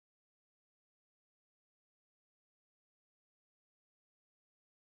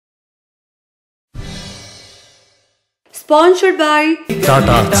Sponsored by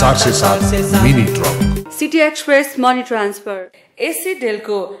Tata 407 Mini Truck, City Express Money Transfer, AC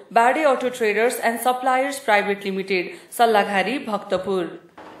Delco, Bade Auto Traders and Suppliers Private Limited, Sallaghari, Bhaktapur.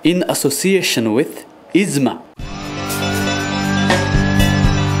 In association with ISMA.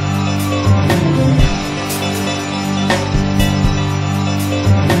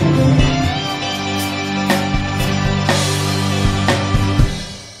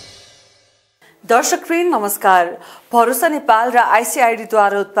 दर्शकवृन्द नमस्कार। भरोसा नेपाल र ICID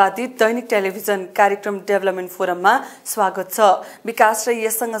द्वारा उत्पादित दैनिक television कार्यक्रम development फोरममा स्वागत छ। विकास र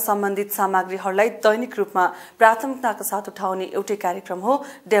यससँग सम्बन्धित सामग्रीहरूलाई दैनिक रूपमा प्राथमिकताका साथ उठाउने एउटै कार्यक्रम हो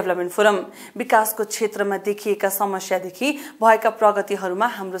डेभलपमेन्ट फोरम। विकासको क्षेत्रमा देखिएका समस्यादेखि भएका प्रगतिहरूमा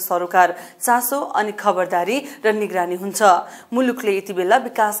हाम्रो सरोकार, चासो अनि खबरदारी र निगरानी हुन्छ। मुलुकले यति बेला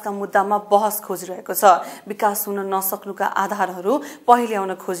विकासका मुद्दामा बहस खोजिरहेको छ। विकास हुन नसक्नुका आधारहरू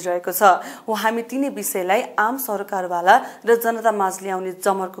पहिल्याउन खोजिरहेको छ। हामी तिनै विषयलाई आम सरकारवाला र जनता माझ ल्याउने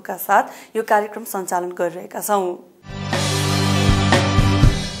जमर्कोका साथ यो कार्यक्रम सञ्चालन गरिरहेका छौं।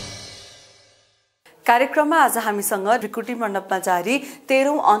 कार्यक्रममा आज हामीसँग ढिकुटी मण्डपमा जारी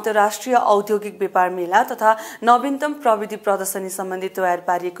 13औं अन्तर्राष्ट्रिय औद्योगिक व्यापार मेला तथा नवीनतम प्रविधि प्रदर्शनी सम्बन्धी तयार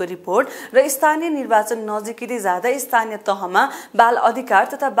पारिएको रिपोर्ट र स्थानीय निर्वाचन नजिकै जाँदा स्थानीय तहमा बाल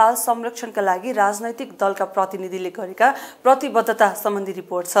अधिकार तथा बाल संरक्षणका लागि राजनैतिक दलका प्रतिनिधिले गरेका प्रतिबद्धता सम्बन्धी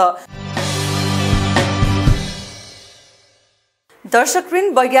रिपोर्ट छ।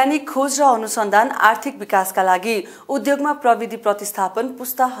 दर्शकवृन्द, वैज्ञानिक खोज र अनुसन्धान, आर्थिक विकासका लागि, उद्योगमा प्रविधि प्रतिस्थापन,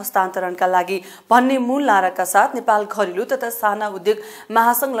 पुस्ता हस्तान्तरणका लागि भन्ने मूल नाराका साथ नेपाल घरेलु तथा साना उद्योग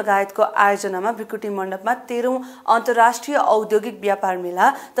महासंघ लगायतको आयोजनामा भिकुटी मण्डपमा 13औं अन्तर्राष्ट्रिय औद्योगिक व्यापार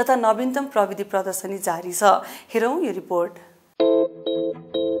मेला तथा नवीनतम प्रविधि प्रदर्शनी जारी छ। हेरौं यो रिपोर्ट।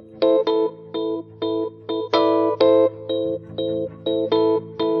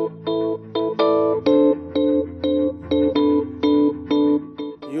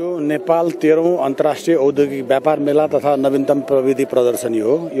 नेपाल 13औं अन्तर्राष्ट्रिय औद्योगिक व्यापार मेला तथा नवीनतम प्रविधि प्रदर्शनी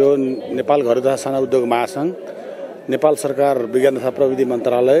हो। यो नेपाल घरेलु तथा साना उद्योग महासंघ, नेपाल सरकार विज्ञान तथा प्रविधि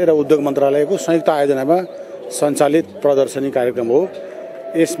मन्त्रालय र उद्योग मन्त्रालयको संयुक्त आयोजनामा सञ्चालित प्रदर्शनी कार्यक्रम हो।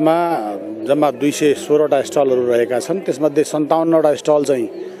 यसमा जम्मा 216वटा स्टलहरू रहेका छन्। त्यसमध्ये 57वटा स्टल चाहिँ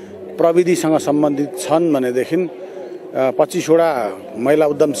प्रविधिसँग सम्बन्धित छन् भनेदेखि 25वटा महिला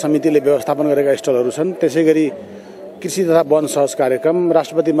उद्यम समितिले व्यवस्थापन गरेका स्टलहरू छन्। त्यसैगरी कृषि तथा वन सहज कार्यक्रम,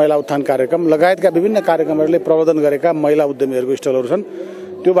 राष्ट्रपति महिला उत्थान कार्यक्रम लगायतका विभिन्न कार्यक्रमहरूले प्रवर्धन गरेका महिला उद्यमीहरूको स्टलहरू छन्।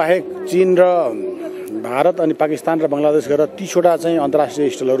 त्यो बाहेक चीन र भारत अनि पाकिस्तान र बङ्गलादेश गरेर 30वटा चाहिँ अन्तर्राष्ट्रिय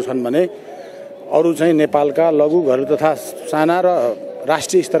स्टलहरू छन् भने अरू चाहिँ नेपालका लघु घरेलु तथा साना र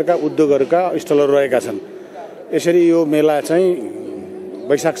राष्ट्रिय स्तरका उद्योगहरूका स्टलहरू रहेका छन्। यसरी यो मेला चाहिँ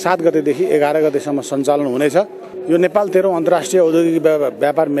वैशाख 7 गतेदेखि 11 गतेसम्म सञ्चालन हुनेछ। यो नेपाल 13औं अन्तर्राष्ट्रिय औद्योगिक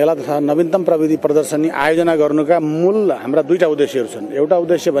व्यापार मेला तथा नवीनतम प्रविधि प्रदर्शनी आयोजना गर्नुका मूल हाम्रा दुईटा उद्देश्यहरू छन्। एउटा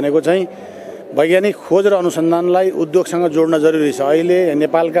उद्देश्य भनेको चाहिँ वैज्ञानिक खोज र अनुसन्धानलाई उद्योगसँग जोड्न जरुरी छ। अहिले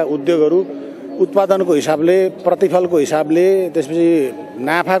नेपालका उद्योगहरू उत्पादनको हिसाबले, प्रतिफलको हिसाबले, त्यसपछि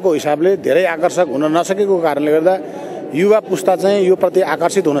नाफाको हिसाबले धेरै आकर्षक हुन नसकेको कारणले गर्दा युवा पुस्ता चाहिँ यो प्रति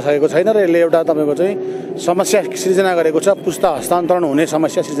आकर्षित हुन सकेको छैन र यसले एउटा तपाईको चाहिँ समस्या सृजना गरेको छ। पुस्ता हस्तान्तरण हुने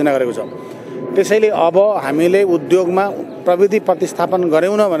समस्या सृजना गरेको छ। त्यसैले अब हामीले उद्योगमा प्रविधि प्रतिस्थापन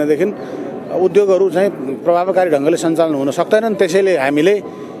गऱ्यौँ भनेदेखि उद्योगहरू चाहिँ प्रभावकारी ढङ्गले सञ्चालन हुन सक्दैनन्। त्यसैले हामीले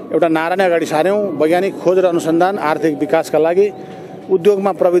एउटा नारा नै अगाडि सार्यौँ, वैज्ञानिक खोज र अनुसन्धान, आर्थिक विकासका लागि,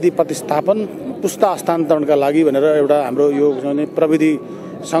 उद्योगमा प्रविधि प्रतिस्थापन, पुस्ता हस्तान्तरणका लागि भनेर एउटा हाम्रो यो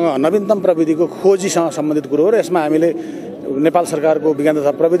प्रविधिसँग नवीनतम प्रविधिको खोजीसँग सम्बन्धित कुरो हो र यसमा हामीले नेपाल सरकारको विज्ञान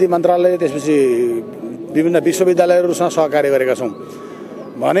तथा प्रविधि मन्त्रालय, त्यसपछि विभिन्न विश्वविद्यालयहरूसँग सहकार्य गरेका छौँ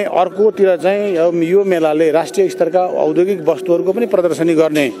भने अर्कोतिर चाहिँ यो मेलाले राष्ट्रिय स्तरका औद्योगिक वस्तुहरूको पनि प्रदर्शनी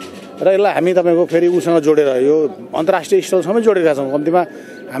गर्ने र यसलाई हामी तपाईको फेरि उसँग जोडेर यो अन्तर्राष्ट्रिय स्टलसँगै जोडेका छौँ। कम्तीमा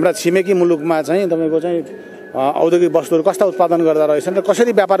हाम्रा छिमेकी मुलुकमा चाहिँ तपाईको चाहिँ औद्योगिक वस्तुहरू कस्ता उत्पादन गर्दा रहेछन् र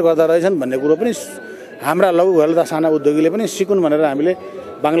कसरी व्यापार गर्दा रहेछन् भन्ने कुरो पनि हाम्रा लघु घरेलु तथा साना उद्योगीले पनि सिकुन् भनेर हामीले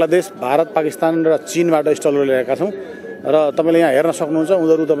बङ्गलादेश, भारत, पाकिस्तान र चीनबाट स्टलहरू ल्याएका छौँ र तपाईँले यहाँ हेर्न सक्नुहुन्छ।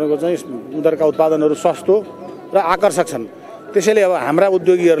 उनीहरू तपाईँको चाहिँ उनीहरूका उत्पादनहरू सस्तो र आकर्षक छन्। त्यसैले अब हाम्रा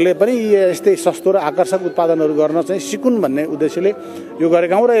उद्योगीहरूले पनि यस्तै सस्तो र आकर्षक उत्पादनहरू गर्न चाहिँ सिकुन् भन्ने उद्देश्यले यो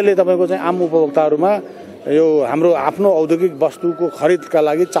गरेका हौँ र यसले तपाईँको चाहिँ आम उपभोक्ताहरूमा यो हाम्रो आफ्नो औद्योगिक वस्तुको खरिदका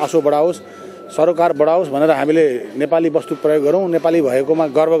लागि चासो बढाओस्, सरोकार बढाओस् भनेर हामीले नेपाली वस्तु प्रयोग गरौँ, नेपाली भएकोमा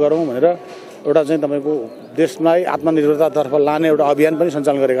गर्व गरौँ भनेर एउटा चाहिँ तपाईँको देशलाई आत्मनिर्भरतातर्फ लाने एउटा अभियान पनि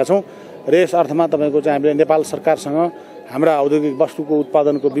सञ्चालन गरेका छौँ र यस अर्थमा तपाईँको चाहिँ हामीले नेपाल सरकारसँग हाम्रा औद्योगिक वस्तुको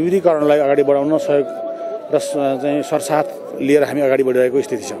उत्पादनको विविधीकरणलाई अगाडि बढाउन सहयोग र चाहिँ सरसाथ लिएर हामी अगाडि बढिरहेको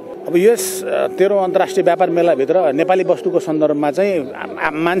स्थिति छ। अब यस 13औं अन्तर्राष्ट्रिय व्यापार मेलाभित्र नेपाली वस्तुको सन्दर्भमा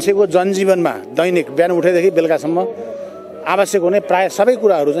चाहिँ मान्छेको जनजीवनमा दैनिक बिहान उठेदेखि बेलुकासम्म आवश्यक हुने प्राय सबै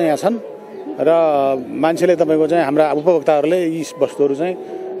कुराहरू चाहिँ यहाँ छन् र मान्छेले तपाईँको चाहिँ हाम्रा उपभोक्ताहरूले यी वस्तुहरू चाहिँ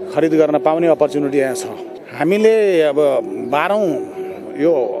खरिद गर्न पाउने अपर्च्युनिटी यहाँ छ। हामीले अब 12औं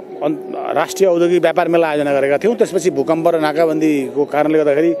यो राष्ट्रिय औद्योगिक व्यापार मेला आयोजना गरेका थियौँ। त्यसपछि भूकम्प र नाकाबन्दीको कारणले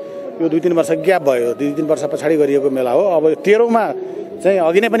गर्दाखेरि यो 2-3 वर्ष ग्याप भयो। 2-3 वर्ष पछाडि गरिएको मेला हो। अब 13औंमा चाहिँ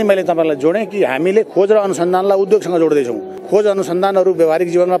अघि नै पनि मैले तपाईँलाई जोडेँ कि हामीले खोज र अनुसन्धानलाई उद्योगसँग जोड्दैछौँ। खोज अनुसन्धानहरू व्यावहारिक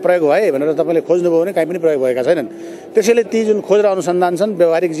जीवनमा प्रयोग भए भनेर तपाईँले खोज्नुभयो भने कहीँ पनि प्रयोग भएका छैनन्। त्यसैले ती जुन खोज र अनुसन्धान छन्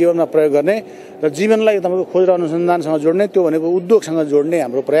व्यावहारिक जीवनमा प्रयोग गर्ने र जीवनलाई तपाईँको खोज र अनुसन्धानसँग जोड्ने, त्यो भनेको उद्योगसँग जोड्ने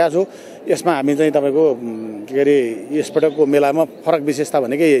हाम्रो प्रयास हो। यसमा हामी चाहिँ तपाईँको के अरे यसपटकको मेलामा फरक विशेषता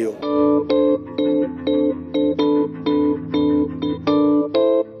भनेकै यही हो।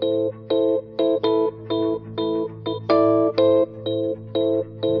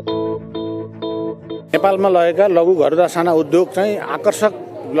 नेपालमा लगेका लघु घर र साना उद्योग चाहिँ आकर्षक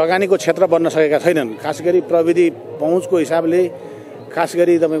लगानीको क्षेत्र बन्न सकेका छैनन्। खास गरी प्रविधि पहुँचको हिसाबले, खास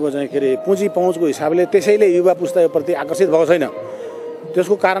गरी तपाईँको चाहिँ के अरे पुँजी पहुँचको हिसाबले त्यसैले युवा पुस्ताप्रति आकर्षित भएको छैन।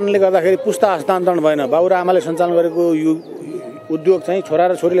 त्यसको कारणले गर्दाखेरि पुस्ता हस्तान्तरण भएन। बाउ र आमाले सञ्चालन गरेको उद्योग चाहिँ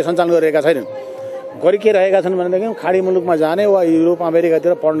छोरा र छोरीले सञ्चालन गरिरहेका छैनन्। गरि के रहेका छन् भनेदेखि खाडी मुलुकमा जाने वा युरोप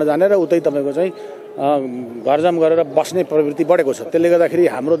अमेरिकातिर पढ्न जाने र उतै तपाईँको चाहिँ घरजम गरेर बस्ने प्रवृत्ति बढेको छ। त्यसले गर्दाखेरि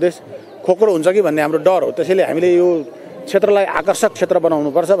हाम्रो देश खोक्रो हुन्छ कि भन्ने हाम्रो डर हो। त्यसैले हामीले यो क्षेत्रलाई आकर्षक क्षेत्र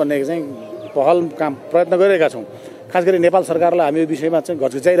बनाउनुपर्छ भन्ने चाहिँ पहल काम प्रयत्न गरिरहेका छौँ। खास गरी नेपाल सरकारलाई हामी यो विषयमा चाहिँ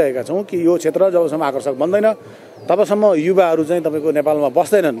घचघचाइरहेका छौँ कि यो क्षेत्र जबसम्म आकर्षक बन्दैन तबसम्म युवाहरू चाहिँ तपाईँको नेपालमा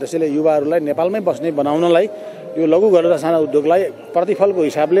बस्दैनन्। त्यसैले युवाहरूलाई नेपालमै बस्ने बनाउनलाई यो लघु घर र साना उद्योगलाई प्रतिफलको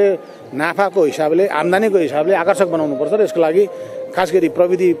हिसाबले, नाफाको हिसाबले, आम्दानीको हिसाबले आकर्षक बनाउनुपर्छ र यसको लागि खास गरी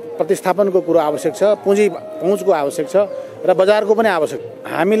प्रविधि प्रतिस्थापनको कुरो आवश्यक छ, पुँजी पहुँचको आवश्यक छ र बजारको पनि आवश्यक।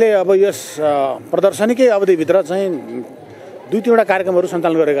 हामीले अब यस प्रदर्शनीकै अवधिभित्र चाहिँ 2-3वटा कार्यक्रमहरू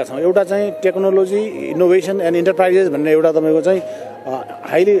सञ्चालन गरेका छौँ। एउटा चाहिँ टेक्नोलोजी इनोभेसन एन्ड इन्टरप्राइजेस भन्ने एउटा तपाईँको चाहिँ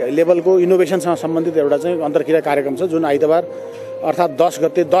हाइली लेभलको इनोभेसनसँग सम्बन्धित एउटा चाहिँ अन्तर्क्रिया कार्यक्रम छ, जुन आइतबार अर्थात् 10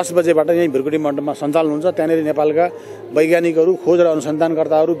 गते 10 बजेबाट यहीँ भिरकुटी मण्डपमा सञ्चालन हुन्छ। त्यहाँनिर नेपालका वैज्ञानिकहरू, खोज र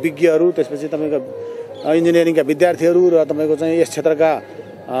अनुसन्धानकर्ताहरू, विज्ञहरू, त्यसपछि तपाईँको इन्जिनियरिङका विद्यार्थीहरू र तपाईँको चाहिँ यस क्षेत्रका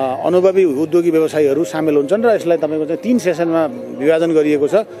अनुभवी उद्योगी व्यवसायीहरू सामेल हुन्छन् र यसलाई तपाईँको चाहिँ 3 सेसनमा विभाजन गरिएको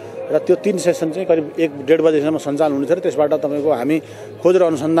छ र त्यो 3 सेसन चाहिँ करिब 1-1.5 बजेसम्म सञ्चालन हुनेछ र त्यसबाट तपाईँको हामी खोज र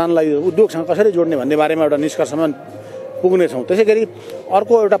अनुसन्धानलाई उद्योगसँग कसरी जोड्ने भन्ने बारेमा एउटा निष्कर्षमा पुग्नेछौँ। त्यसै गरी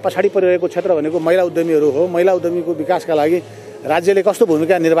अर्को एउटा पछाडि परिरहेको क्षेत्र भनेको महिला उद्यमीहरू हो। महिला उद्यमीको विकासका लागि राज्यले कस्तो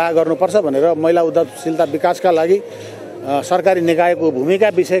भूमिका निर्वाह गर्नुपर्छ भनेर महिला उद्यमशीलता विकासका लागि सरकारी निकायको भूमिका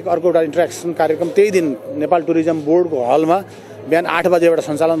विषयक अर्को एउटा इन्टरेक्सन कार्यक्रम त्यही दिन नेपाल टुरिज्म बोर्डको हलमा बिहान 8 बजेबाट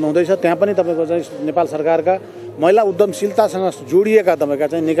सञ्चालन हुँदैछ। त्यहाँ पनि तपाईँको चाहिँ नेपाल सरकारका महिला उद्यमशीलतासँग जोडिएका तपाईँका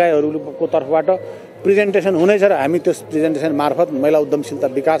चाहिँ निकायहरूको तर्फबाट प्रेजेन्टेसन हुनेछ र हामी त्यस प्रेजेन्टेसन मार्फत महिला उद्यमशीलता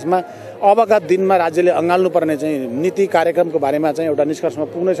विकासमा अबका दिनमा राज्यले अँगाल्नुपर्ने चाहिँ नीति कार्यक्रमको बारेमा चाहिँ एउटा निष्कर्षमा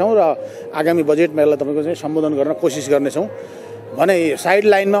पुग्नेछौँ र आगामी बजेटमा यसलाई तपाईँको चाहिँ सम्बोधन गर्न कोसिस गर्नेछौँ। भने साइड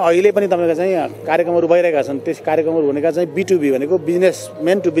लाइनमा अहिले पनि तपाईँको चाहिँ कार्यक्रमहरू भइरहेका छन्। त्यस कार्यक्रमहरू भनेका चाहिँ B2B भनेको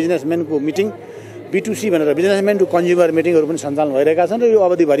बिजनेसम्यान टु बिजनेसम्यानको मिटिङ, B2C भनेर बिजनेसम्यान टु कन्ज्युमर मिटिङहरू पनि सञ्चालन भइरहेका छन् र यो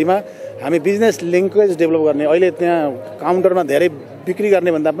अवधिभरिमा हामी बिजनेस लिङ्केज डेभलप गर्ने, अहिले त्यहाँ काउन्टरमा धेरै बिक्री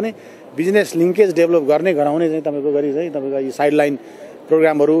गर्ने भन्दा पनि बिजनेस लिङ्केज डेभलप गर्ने गराउने चाहिँ तपाईँको गरी चाहिँ तपाईँको यो साइड लाइन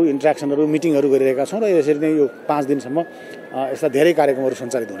प्रोग्रामहरू, इन्ट्रेक्सनहरू, मिटिङहरू गरिरहेका छौँ र यसरी नै यो 5 दिनसम्म यस्ता धेरै कार्यक्रमहरू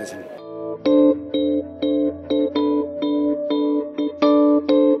सञ्चालित हुनेछन्।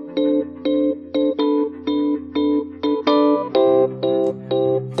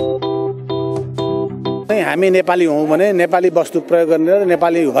 हामी नेपाली हौँ भने नेपाली वस्तु प्रयोग गर्ने र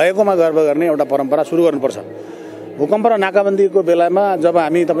नेपाली भएकोमा गर्व गर्ने एउटा परम्परा सुरु गर्नुपर्छ। भूकम्प र नाकाबन्दीको बेलामा जब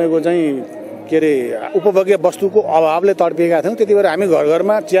हामी तपाईँको चाहिँ के अरे उपभोग्य वस्तुको अभावले तडपिएका थियौँ, त्यति बेला हामी घर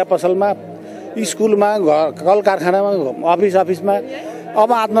घरमा, चिया पसलमा, स्कुलमा, कल कारखानामा, अफिसमा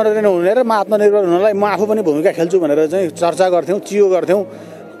अब आत्मनिर्भर हुने र म आत्मनिर्भर हुनलाई म आफू पनि भूमिका खेल्छु भनेर चाहिँ चर्चा गर्थ्यौँ, चियो गर्थ्यौँ,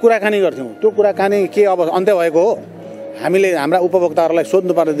 कुराकानी गर्थ्यौँ। त्यो कुराकानी के अब अन्त्य भएको हो? हामीले हाम्रा उपभोक्ताहरूलाई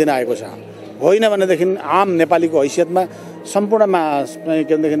सोध्नुपर्ने दिन आएको छ। होइन भनेदेखि आम नेपालीको हैसियतमा सम्पूर्णमा के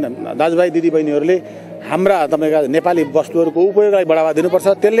भनेदेखि दाजुभाइ दिदीबहिनीहरूले हाम्रा तपाईँका नेपाली वस्तुहरूको उपयोगलाई बढावा दिनुपर्छ।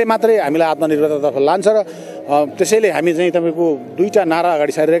 त्यसले मात्रै हामीलाई आत्मनिर्भरतातर्फ लान्छ र त्यसैले हामी चाहिँ तपाईँको 2टा नारा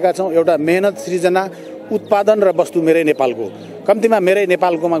अगाडि सारिरहेका छौँ। एउटा मेहनत सृजना, उत्पादन र वस्तु मेरै नेपालको। कम्तीमा मेरै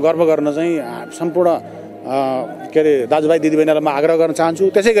नेपालकोमा गर्व गर्न चाहिँ सम्पूर्ण के अरे दाजुभाइ दिदीबहिनीहरूलाई म आग्रह गर्न चाहन्छु।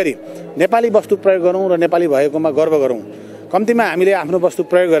 त्यसै गरी नेपाली वस्तु प्रयोग गरौँ र नेपाली भएकोमा गर्व गरौँ। कम्तीमा हामीले आफ्नो वस्तु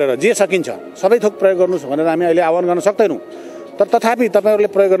प्रयोग गरेर जे सकिन्छ सबै थोक प्रयोग गर्नुहोस् भनेर हामी अहिले आह्वान गर्न सक्दैनौँ। तर तथापि तपाईँहरूले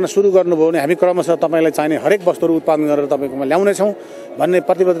प्रयोग गर्न सुरु गर्नुभयो भने हामी क्रमशः तपाईँलाई चाहिने हरेक वस्तुहरू उत्पादन गरेर तपाईँकोमा ल्याउनेछौँ भन्ने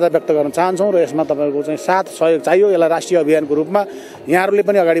प्रतिबद्धता व्यक्त गर्न चाहन्छौँ र यसमा तपाईँको चाहिँ साथ सहयोग चाहियो। यसलाई राष्ट्रिय अभियानको रूपमा यहाँहरूले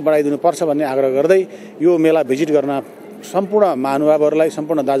पनि अगाडि बढाइदिनुपर्छ भन्ने आग्रह गर्दै यो मेला भिजिट गर्न सम्पूर्ण महानुभावहरूलाई,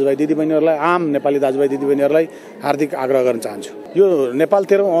 सम्पूर्ण दाजुभाइ दिदीबहिनीहरूलाई, आम नेपाली दाजुभाइ दिदीबहिनीहरूलाई हार्दिक आग्रह गर्न चाहन्छु। यो नेपाल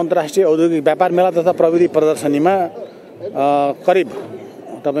 13औं अन्तर्राष्ट्रिय औद्योगिक व्यापार मेला तथा प्रविधि प्रदर्शनीमा करिब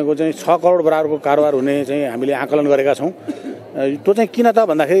तपाईको चाहिँ 6 करोड बराबरको कारोबार हुने चाहिँ हामीले आकलन गरेका छौँ। त्यो चाहिँ किन त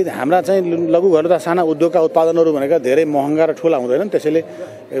भन्दाखेरि हाम्रा चाहिँ लघु घरेलु तथा साना उद्योगका उत्पादनहरू भनेका धेरै महँगा र ठुला हुँदैनन्, त्यसैले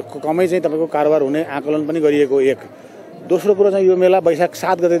कमै चाहिँ तपाईको कारोबार हुने आकलन पनि गरिएको एक। दोस्रो कुरो चाहिँ यो मेला वैशाख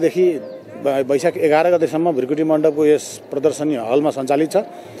 7 गतेदेखि वैशाख 11 गतेसम्म भृकुटी मण्डपको यस प्रदर्शनी हलमा सञ्चालित छ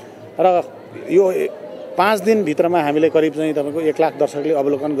र यो 5 दिनभित्रमा हामीले करिब चाहिँ तपाईको 1 लाख दर्शकले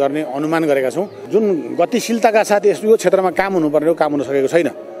अवलोकन गर्ने अनुमान गरेका छौँ। जुन गतिशीलताका साथ यो क्षेत्रमा काम हुनुपर्ने हो, काम हुन सकेको छैन।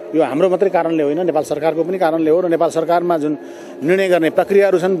 यो हाम्रो मात्रै कारणले होइन, नेपाल सरकारको पनि कारणले हो र नेपाल सरकारमा जुन निर्णय गर्ने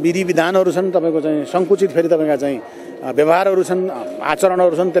प्रक्रियाहरू छन्, विधि विधानहरू छन्, तपाईँको चाहिँ सङ्कुचित फेरि तपाईँका चाहिँ व्यवहारहरू छन्,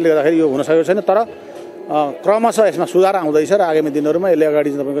 आचरणहरू छन्, त्यसले गर्दाखेरि यो हुन सकेको छैन। तर क्रमशः यसमा सुधार आउँदैछ र आगामी दिनहरूमा यसले अगाडि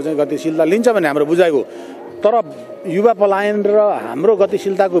तपाईँको चाहिँ गतिशीलता लिन्छ भन्ने हाम्रो बुझाइको। तर युवा पलायन र हाम्रो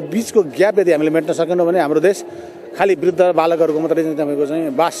गतिशीलताको बिचको ग्याप यदि हामीले मेट्न सकेनौँ भने हाम्रो देश खालि वृद्ध बालकहरूको मात्रै चाहिँ तपाईँको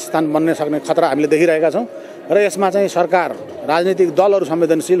चाहिँ वासस्थान बन्न सक्ने खतरा हामीले देखिरहेका छौँ र यसमा चाहिँ सरकार, राजनीतिक दलहरू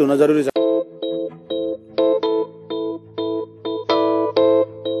संवेदनशील हुन जरुरी छ।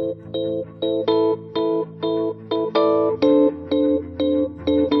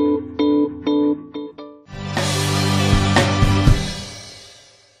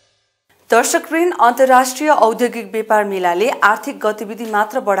 दर्शकवृन्द, अन्तर्राष्ट्रिय औद्योगिक व्यापार मेलाले आर्थिक गतिविधि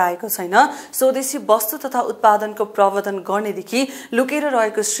मात्र बढाएको छैन, स्वदेशी वस्तु तथा उत्पादनको प्रवर्धन गर्नेदेखि लुकेर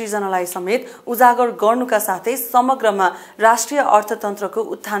रहेको सृजनालाई समेत उजागर गर्नुका साथै समग्रमा राष्ट्रिय अर्थतन्त्रको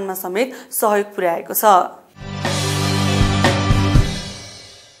उत्थानमा समेत सहयोग पुर्याएको छ।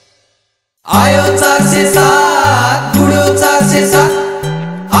 आयो 407 बुढो 407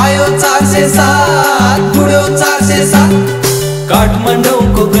 आयो 407 बुढो 407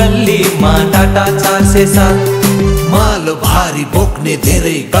 काठमाडौँको गल्लीमा टाटा 407 माल भारी बोक्ने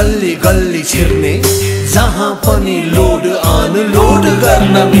धेरै गल्ली गल्ली छिर्ने जहाँ पनि लोड अनलोड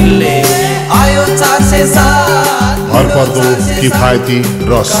गर्न मिल्ने आयो 407 भरपर्दो किफायती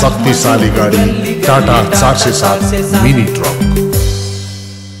र शक्तिशाली गाडी टाटा 407 मिनी ट्रक।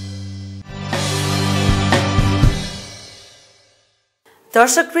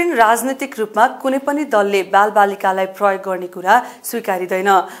 दर्शकवृन्द, राजनीतिक रूपमा कुनै पनि दलले बालबालिकालाई प्रयोग गर्ने कुरा स्वीकारिँदैन,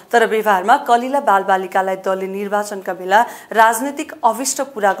 तर व्यवहारमा कलिला बालबालिकालाई दलले निर्वाचनका बेला राजनीतिक अभिष्ट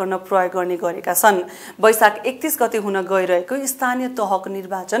पूरा गर्न प्रयोग गर्ने गरेका छन्। वैशाख 31 गते हुन गइरहेको स्थानीय तहको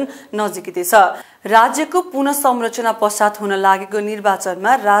निर्वाचन नजिकै छ। राज्यको पुनः संरचना पश्चात हुन लागेको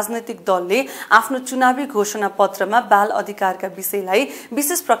निर्वाचनमा राजनैतिक दलले आफ्नो चुनावी घोषणा पत्रमा बाल अधिकारका विषयलाई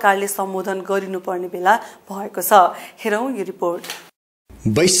विशेष प्रकारले सम्बोधन गरिनुपर्ने बेला भएको छ। हेरौं यो रिपोर्ट।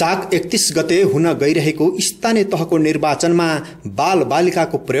 वैशाख 31 गते हुन गइरहेको स्थानीय तहको निर्वाचनमा बाल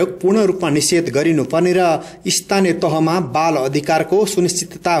बालिकाको प्रयोग पूर्ण रूपमा निषेध गरिनुपर्ने र स्थानीय तहमा बाल अधिकारको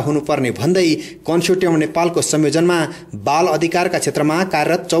सुनिश्चितता हुनुपर्ने भन्दै कन्सोर्टियम नेपालको संयोजनमा बाल अधिकारका क्षेत्रमा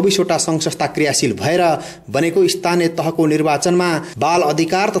कार्यरत 24 वटा संघ संस्था क्रियाशील भएर बनेको स्थानीय तहको निर्वाचनमा बाल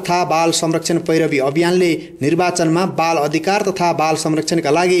अधिकार तथा बाल संरक्षण पैरवी अभियानले निर्वाचनमा बाल अधिकार तथा बाल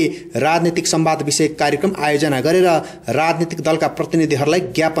संरक्षणका लागि राजनीतिक संवाद विषयक कार्यक्रम आयोजना गरेर राजनीतिक दलका प्रतिनिधिहरू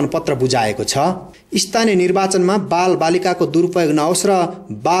ज्ञापन पत्र बुझाएको छ। स्थानीय निर्वाचनमा बाल बालिकाको दुरुपयोग नहोस् र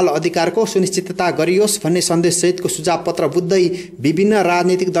बाल अधिकारको सुनिश्चितता गरियोस् भन्ने सन्देश सहितको सुझाव पत्र बुझ्दै विभिन्न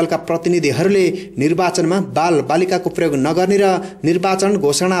राजनीतिक दलका प्रतिनिधिहरूले निर्वाचनमा बाल बालिकाको प्रयोग नगर्ने र निर्वाचन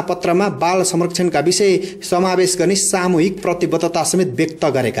घोषणा पत्रमा बाल संरक्षणका विषय समावेश गर्ने सामूहिक प्रतिबद्धता समेत व्यक्त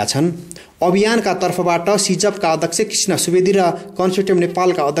गरेका छन्। अभियानका तर्फबाट सिजपका अध्यक्ष कृष्ण सुवेदी र कन्सोर्टियम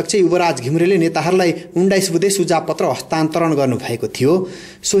नेपालका अध्यक्ष युवराज घिमिरेले नेताहरूलाई 19 बुँदे सुझाव पत्र हस्तान्तरण गर्नुभएको थियो।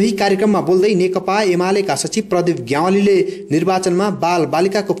 सोही कार्यक्रममा बोल्दै नेकपा एमालेका सचिव प्रदीप ग्यावालीले निर्वाचनमा बाल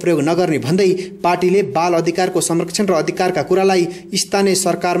बालिकाको प्रयोग नगर्ने भन्दै पार्टीले बाल अधिकारको संरक्षण र अधिकारका कुरालाई स्थानीय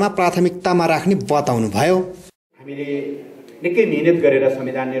सरकारमा प्राथमिकतामा राख्ने बताउनुभयो। हामीले निकै मेहनत गरेर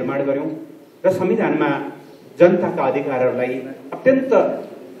संविधान निर्माण गर्यौं र संविधानमा जनताका अधिकारहरूलाई अत्यन्त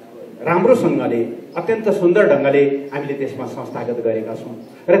राम्रोसँगले अत्यन्त सुन्दर ढङ्गले हामीले त्यसमा संस्थागत गरेका छौं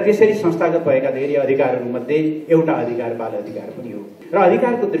र त्यसरी संस्थागत भएका धेरै अधिकारहरूमध्ये एउटा अधिकार बाल अधिकार पनि हो र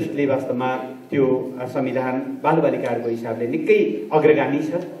अधिकारको दृष्टिले वास्तवमा त्यो संविधान बालबालिकाहरूको हिसाबले निकै अग्रगामी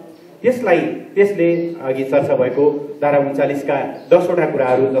छ। त्यसले अघि चर्चा भएको धारा 39 का 10 वटा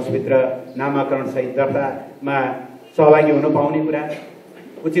कुराहरू, जसभित्र नामाकरण सहित दर्तामा सहभागी हुन पाउने कुरा,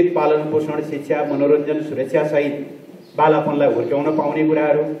 उचित पालन पोषण शिक्षा मनोरञ्जन सुरक्षा सहित बालापनलाई हुर्काउन पाउने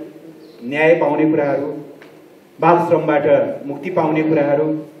कुराहरू, न्याय पाउने कुराहरू, बाल श्रमबाट मुक्ति पाउने कुराहरू,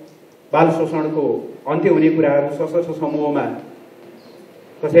 बाल शोषणको अन्त्य हुने कुराहरू, सशस्त्र समूहमा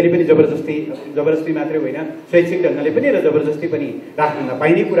कसैले पनि जबरजस्ती मात्रै होइन शैक्षिक ढङ्गले पनि र जबरजस्ती पनि राख्न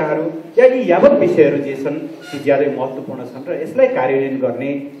नपाइने कुराहरू या यी यावत विषयहरू जे छन् ती ज्यादै महत्त्वपूर्ण छन् र यसलाई कार्यान्वयन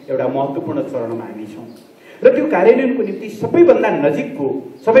गर्ने एउटा महत्त्वपूर्ण चरणमा हामी छौँ र त्यो कार्यान्वयनको निम्ति सबैभन्दा नजिकको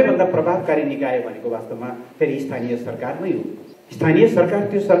सबैभन्दा प्रभावकारी निकाय भनेको वास्तवमा फेरि स्थानीय सरकार नै हो। स्थानीय सरकार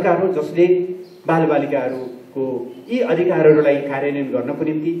त्यो सरकार हो जसले बालबालिकाहरूको यी अधिकारहरूलाई कार्यान्वयन गर्नको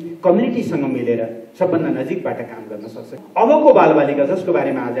निम्ति कम्युनिटीसँग मिलेर सबभन्दा नजिकबाट काम गर्न सक्छ। अबको बालबालिका जसको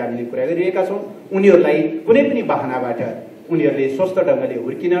बारेमा आज हामीले कुरा गरिरहेका छौँ उनीहरूलाई कुनै पनि बहानाबाट उनीहरूले स्वस्थ ढङ्गले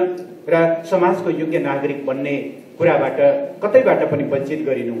हुर्किन र समाजको योग्य नागरिक बन्ने कुराबाट कतैबाट पनि वञ्चित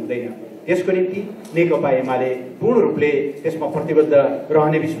गरिनु हुँदैन। त्यसको निम्ति नेकपा एमाले पूर्ण रूपले त्यसमा प्रतिबद्ध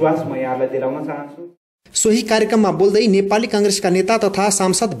रहने विश्वास म यहाँलाई दिलाउन चाहन्छु। सोही कार्यक्रममा बोल्दै नेपाली कांग्रेसका नेता तथा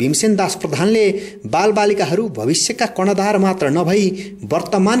सांसद भीमसेन दास प्रधानले बालबालिकाहरू भविष्यका कर्णधार मात्र नभई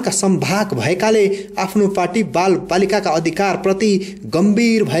वर्तमानका सम्भाग भएकाले आफ्नो पार्टी बालबालिकाका अधिकारप्रति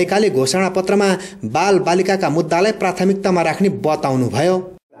गम्भीर भएकाले घोषणापत्रमा बालबालिकाका मुद्दालाई प्राथमिकतामा राख्ने बताउनुभयो।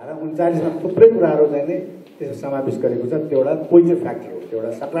 धारा 39 मा थुप्रै कुराहरू चाहिँ त्यसमा समावेश गरेको छ। त्यो एउटा पोजिटिभ फ्याक्टर हो, त्यो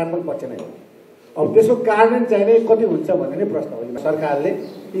एउटा सकारात्मक पक्ष नै हो। अब त्यसको कारण चाहिँ कति हुन्छ भन्ने नै प्रश्न हो। सरकारले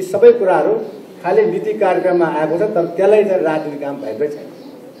यी सबै कुराहरू खालि नीति कार्यक्रममा आएको छ तर त्यसलाई चाहिँ राजनीतिक काम भएकै छैन।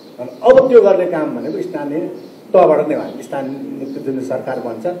 अब त्यो गर्ने काम भनेको स्थानीय तहबाट नै हो। स्थानीय जुन सरकार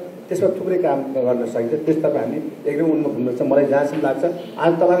भन्छ त्यसमा थुप्रै काम गर्न सकिन्छ। त्यसतर्फ हामी एकदम उन्मुख हुनुपर्छ। मलाई जहाँसम्म लाग्छ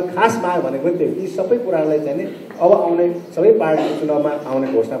आज तपाईँको खास माग भनेको पनि त्यही, यी सबै कुराहरूलाई चाहिँ अब आउने सबै पार्टीको चुनावमा आउने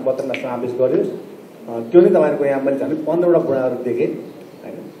घोषणापत्रमा समावेश गरियोस्। त्यो नै तपाईँहरूको यहाँ मैले झन् 15वटा बुढाहरू देखेँ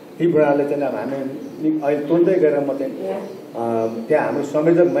होइन। ती बुढाहरूले चाहिँ अब हामी अहिले तुरन्तै गएर म चाहिँ त्यहाँ हाम्रो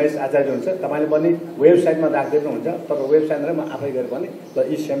संयोजक महेश आचार्य हुन्छ, तपाईँले पनि वेबसाइटमा राखिदिनु हुन्छ। तर वेबसाइटमा म आफै गएर पनि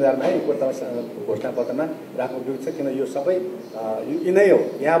यी संविधानमा घोषणापत्रमा राख्नु जरुरी छ। किन यो सबै यिनै हो,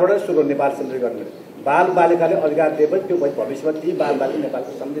 यहाँबाट सुरु नेपाल सेन्ट्रल गर्ने बालबालिकाले अधिकार दिएपछि त्यो भविष्यमा ती बालबालिका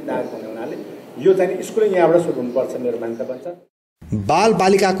नेपालको समृद्ध नागरिक हुने हुनाले यो चाहिँ स्कुलिङ यहाँबाट सुरु हुनुपर्छ मेरो मान्यता बन्छ।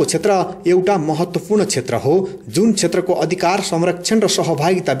 बालबालिकाको क्षेत्र एउटा महत्त्वपूर्ण क्षेत्र हो जुन क्षेत्रको अधिकार संरक्षण र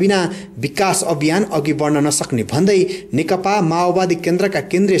सहभागिता बिना विकास अभियान अघि बढ्न नसक्ने भन्दै नेकपा माओवादी केन्द्रका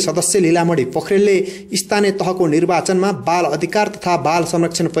केन्द्रीय सदस्य लीलामणि पोखरेलले स्थानीय तहको निर्वाचनमा बाल अधिकार तथा बाल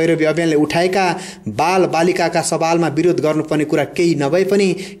संरक्षण पैरवी अभियानले उठाएका बालबालिकाका सवालमा विरोध गर्नुपर्ने कुरा केही नभए पनि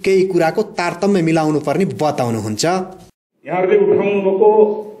केही कुराको तारतम्य मिलाउनु पर्ने बताउनुहुन्छ। यहाँहरूले उठाउनुभएको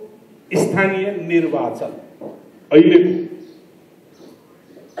स्थानीय निर्वाचन अहिलेको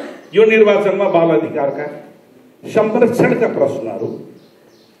यो निर्वाचनमा बाल अधिकारका संरक्षणका प्रश्नहरू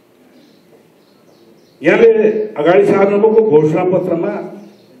यहाँले अगाडि सार्नुभएको घोषणापत्रमा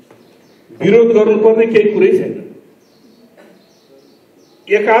विरोध गर्नुपर्ने केही कुरै छैन।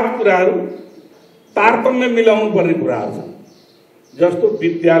 एकाध कुराहरू तारतम्य मिलाउनु पर्ने कुराहरू छन्। जस्तो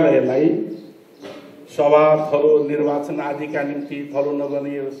विद्यालयलाई सभा थलो निर्वाचन आदिका निम्ति थलो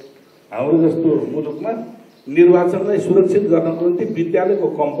नगर्ने हाम्रो जस्तो मुलुकमा निर्वाचनलाई सुरक्षित गर्नको निम्ति विद्यालयको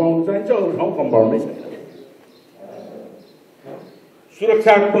कम्पाउन्ड चाहिन्छ। अरू ठाउँ कम्पाउन्डै छैन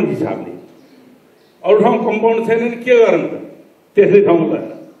सुरक्षात्मक हिसाबले। अरू ठाउँ कम्पाउन्ड छैन भने के गर्नु त? त्यसै ठाउँ गएर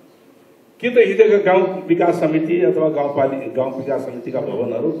कि त हिजोको गाउँ विकास समिति अथवा गाउँ विकास समितिका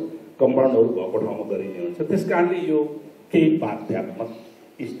भवनहरू कम्पाउन्डहरू भएको ठाउँमा गरिने हुन्छ। त्यस कारणले यो केही बाध्यात्मक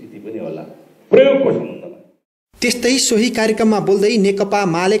स्थिति पनि होला प्रयोगको सम्बन्धमा। त्यस्तै सोही कार्यक्रममा बोल्दै नेकपा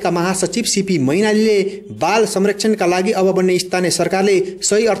मालेका महासचिव सीपी मैनालीले बाल संरक्षणका लागि अब बन्ने स्थानीय सरकारले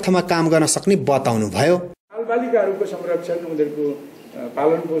सही अर्थमा काम गर्न सक्ने बताउनुभयो। बालबालिकाहरूको संरक्षण, उनीहरूको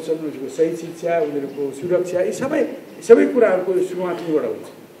पालन पोषण, उनीहरूको सही शिक्षा, उनीहरूको सुरक्षा यी सबै कुराहरूको सुरुवात यहीँबाट हुन्छ।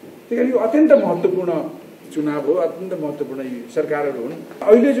 त्यही कारण यो अत्यन्त महत्त्वपूर्ण चुनाव हो, अत्यन्त महत्त्वपूर्ण सरकारहरू हुन्।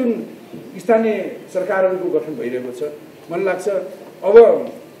 अहिले जुन स्थानीय सरकारहरूको गठन भइरहेको छ मलाई लाग्छ अब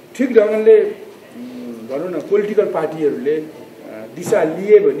ठिक ढङ्गले भनौँ न पोलिटिकल पार्टीहरूले दिशा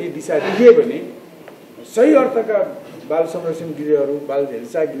दिए भने सही अर्थका बाल संरक्षण गृहहरू, बाल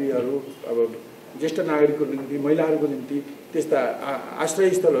हेरचाह गृहहरू, अब ज्येष्ठ नागरिकको निम्ति, महिलाहरूको निम्ति त्यस्ता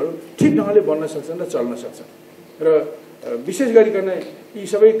आश्रयस्थलहरू ठिक ढङ्गले बन्न सक्छन् र चल्न सक्छन्। र विशेष गरिकन यी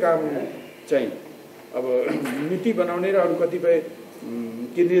सबै काम चाहिँ अब नीति बनाउने र अरू कतिपय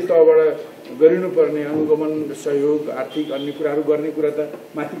केन्द्रीय तहबाट गरिनुपर्ने अनुगमन, सहयोग, आर्थिक अन्य कुराहरू गर्ने कुरा त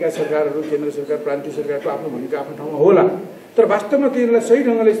माथिका सरकारहरू, केन्द्र सरकार, प्रान्तीय सरकारको आफ्नो भूमिका आफ्नो ठाउँमा होला। तर वास्तवमा तिनीहरूलाई सही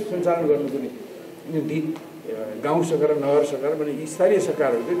ढङ्गले सञ्चालन गर्नुको निम्ति गाउँ सरकार, नगर सरकार भने स्थानीय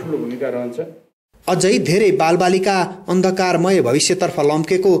सरकारहरूकै ठुलो भूमिका रहन्छ। अझै धेरै बालबालिका अन्धकारमय भविष्यतर्फ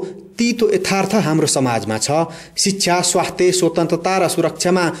लम्केको तीतो यथार्थ हाम्रो समाजमा छ। शिक्षा, स्वास्थ्य, स्वतन्त्रता र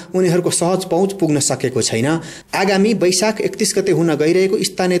सुरक्षामा उनीहरूको सहज पहुँच पुग्न सकेको छैन। आगामी वैशाख 31 गते हुन गइरहेको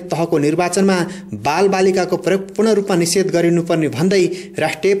स्थानीय तहको निर्वाचनमा बालबालिकाको प्रयोग पूर्ण रूपमा निषेध गरिनुपर्ने भन्दै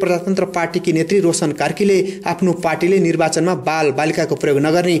राष्ट्रिय प्रजातन्त्र पार्टीकी नेत्री रोशन कार्कीले आफ्नो पार्टीले निर्वाचनमा बालबालिकाको प्रयोग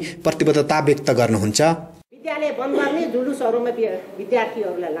नगर्ने प्रतिबद्धता व्यक्त गर्नुहुन्छ। विद्यालय बन्द गर्ने, जुलुसहरूमा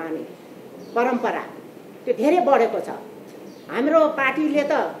विद्यार्थीहरूलाई लाने परम्परा त्यो धेरै बढेको छ। हाम्रो पार्टीले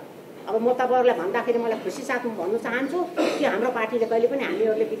त अब म तपाईहरुलाई भन्दाखेरि मलाई खुसी साथ भन्न चाहन्छु कि हाम्रो पार्टीले कहिले पनि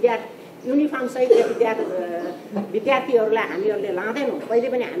हामीहरूले युनिफर्म सहित विद्यार्थीहरूलाई हामीहरूले लाँदैनौँ, कहिले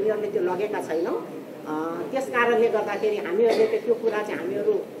पनि हामीहरूले त्यो लगेका छैनौँ। त्यस कारणले गर्दाखेरि हामीहरूले त्यो कुरा चाहिँ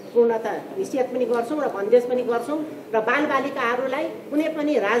हामीहरू पूर्णतः निषेध पनि गर्छौँ र बन्देज पनि गर्छौँ र बालबालिकाहरूलाई कुनै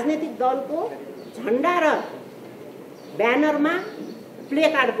पनि राजनैतिक दलको झन्डा र ब्यानरमा प्ले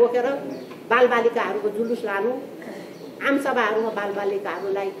कार्ड बोकेर बालबालिकाहरूको जुलुस लानु, आमसभाहरूमा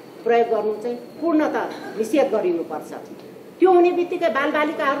बालबालिकाहरूलाई प्रयोग गर्नु चाहिँ पूर्णतः निषेध गरिनुपर्छ। त्यो हुने बित्तिकै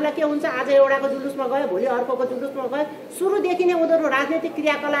बालबालिकाहरूलाई के हुन्छ, आज एउटाको जुलुसमा गयो, भोलि अर्कोको जुलुसमा गयो, सुरुदेखि नै उनीहरू राजनैतिक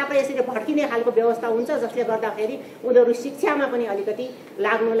क्रियाकलाप यसरी भड्किने खालको व्यवस्था हुन्छ, जसले गर्दाखेरि उनीहरू शिक्षामा पनि अलिकति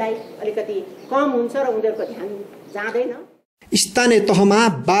लाग्नुलाई अलिकति कम हुन्छ र उनीहरूको ध्यान जाँदैन। स्थानीय तहमा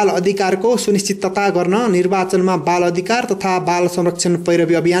बाल अधिकारको सुनिश्चितता गर्न निर्वाचनमा बाल अधिकार तथा बाल संरक्षण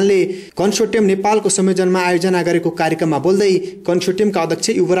पैरवी अभियानले कन्सोर्टियम नेपालको संयोजनमा आयोजना गरेको कार्यक्रममा बोल्दै कन्सोर्टियमका अध्यक्ष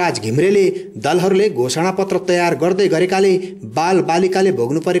युवराज घिम्रेले दलहरूले घोषणापत्र तयार गर्दै गरेकाले बाल बालिकाले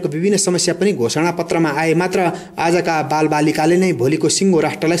भोग्नु परेको विभिन्न समस्या पनि घोषणापत्रमा आए मात्र आजका बाल बालिकाले नै भोलिको सिङ्गो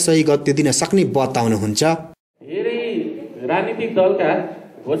राष्ट्रलाई सही गति दिन सक्ने बताउनुहुन्छ। धेरै राजनीतिक दलका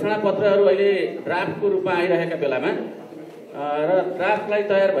घोषणापत्रहरू अहिले ड्राफ्टको रूपमा आइरहेका बेलामा र ड्राफ्टलाई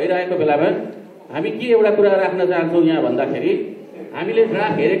तयार भइरहेको बेलामा हामी के एउटा कुरा राख्न चाहन्छौँ यहाँ भन्दाखेरि हामीले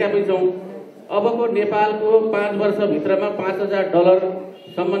ड्राफ्ट हेरेका पनि छौँ। अबको नेपालको 5 वर्षभित्रमा $5000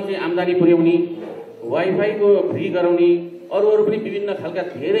 चाहिँ आम्दानी पुर्याउने, वाइफाईको फ्री गराउने, अरू पनि विभिन्न खालका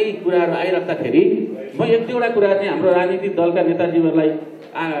धेरै कुराहरू आइराख्दाखेरि म एक दुईवटा कुरा चाहिँ हाम्रो राजनीतिक दलका नेताजीहरूलाई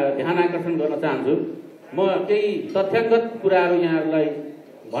ध्यान आकर्षण गर्न चाहन्छु। म केही तथ्याङ्गत कुराहरू यहाँहरूलाई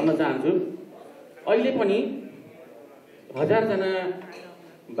भन्न चाहन्छु। अहिले पनि 1000 जना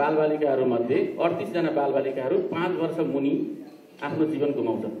बालबालिकाहरूमध्ये 38 जना बालबालिकाहरू 5 वर्ष मुनि आफ्नो जीवन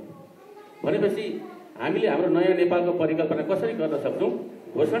गुमाउँछन् भनेपछि हामीले हाम्रो नयाँ नेपालको परिकल्पना कसरी गर्न सक्छौँ?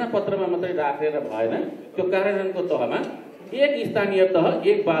 घोषणापत्रमा मात्रै राखेर भएन, त्यो कार्यान्वयनको तहमा एक स्थानीय तह,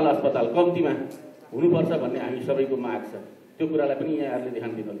 एक बाल अस्पताल कम्तीमा हुनुपर्छ भन्ने हामी सबैको माग छ। त्यो कुरालाई पनि यहाँहरूले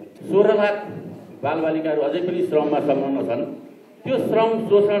ध्यान दिनुहोला। 16 लाख बालबालिकाहरू अझै पनि श्रममा संलग्न छन्। त्यो श्रम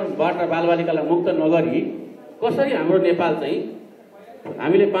शोषणबाट बालबालिकालाई मुक्त नगरी कसरी हाम्रो नेपाल चाहिँ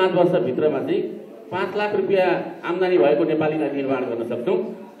हामीले 5 वर्षभित्रमा चाहिँ 5 लाख रुपियाँ आम्दानी भएको नेपालीलाई निर्माण गर्न सक्छौँ?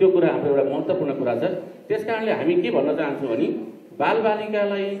 त्यो कुरा हाम्रो एउटा महत्त्वपूर्ण कुरा छ। त्यसकारणले हामी के भन्न चाहन्छौँ भने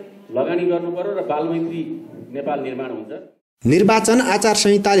बालबालिकालाई लगानी गर्नु पर्यो र बालमैत्री नेपाल निर्माण हुन्छ। निर्वाचन आचार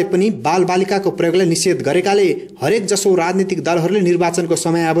संहिताले पनि बालबालिकाको प्रयोगलाई निषेध गरेकाले हरेक जसो राजनीतिक दलहरूले निर्वाचनको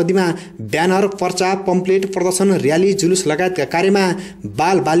समयावधिमा ब्यानर, पर्चा, पम्पलेट, प्रदर्शन, र्याली, जुलुस लगायतका कार्यमा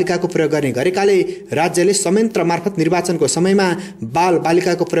बालबालिकाको प्रयोग गर्ने गरेकाले राज्यले संयन्त्र मार्फत निर्वाचनको समयमा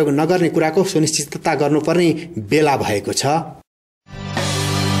बालबालिकाको प्रयोग नगर्ने कुराको सुनिश्चितता गर्नुपर्ने बेला भएको छ।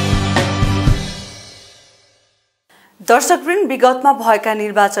 दर्शकवृन्द, विगतमा भएका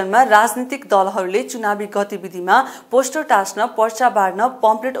निर्वाचनमा राजनीतिक दलहरूले चुनावी गतिविधिमा पोस्टर टाँच्न, पर्चा बाँड्न,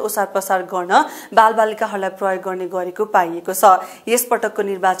 पम्पलेट ओसार पसार गर्न बालबालिकाहरूलाई प्रयोग गर्ने गरेको पाइएको छ। यसपटकको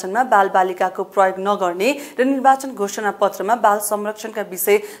निर्वाचनमा बालबालिकाको प्रयोग नगर्ने र निर्वाचन घोषणा पत्रमा बाल संरक्षणका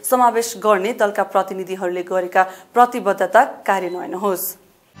विषय समावेश गर्ने दलका प्रतिनिधिहरूले गरेका प्रतिबद्धता कार्यान्वयन होस्।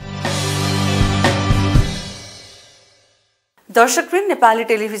 दर्शकवृन्द, नेपाली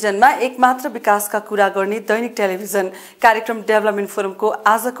टेलिभिजनमा एकमात्र विकासका कुरा गर्ने दैनिक टेलिभिजन कार्यक्रम डेभलपमेन्ट फोरमको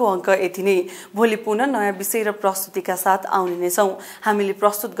आजको अङ्क यति नै। भोलि पुनः नयाँ विषय र प्रस्तुतिका साथ आउने नै छौँ। हामीले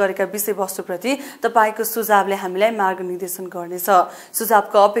प्रस्तुत गरेका विषयवस्तुप्रति तपाईँको सुझावले हामीलाई मार्गनिर्देशन गर्नेछ।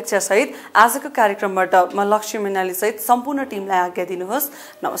 सुझावको अपेक्षासहित आजको कार्यक्रमबाट म लक्ष्मी मैनाली सहित सम्पूर्ण टिमलाई आज्ञा दिनुहोस्।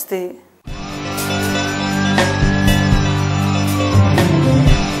 नमस्ते।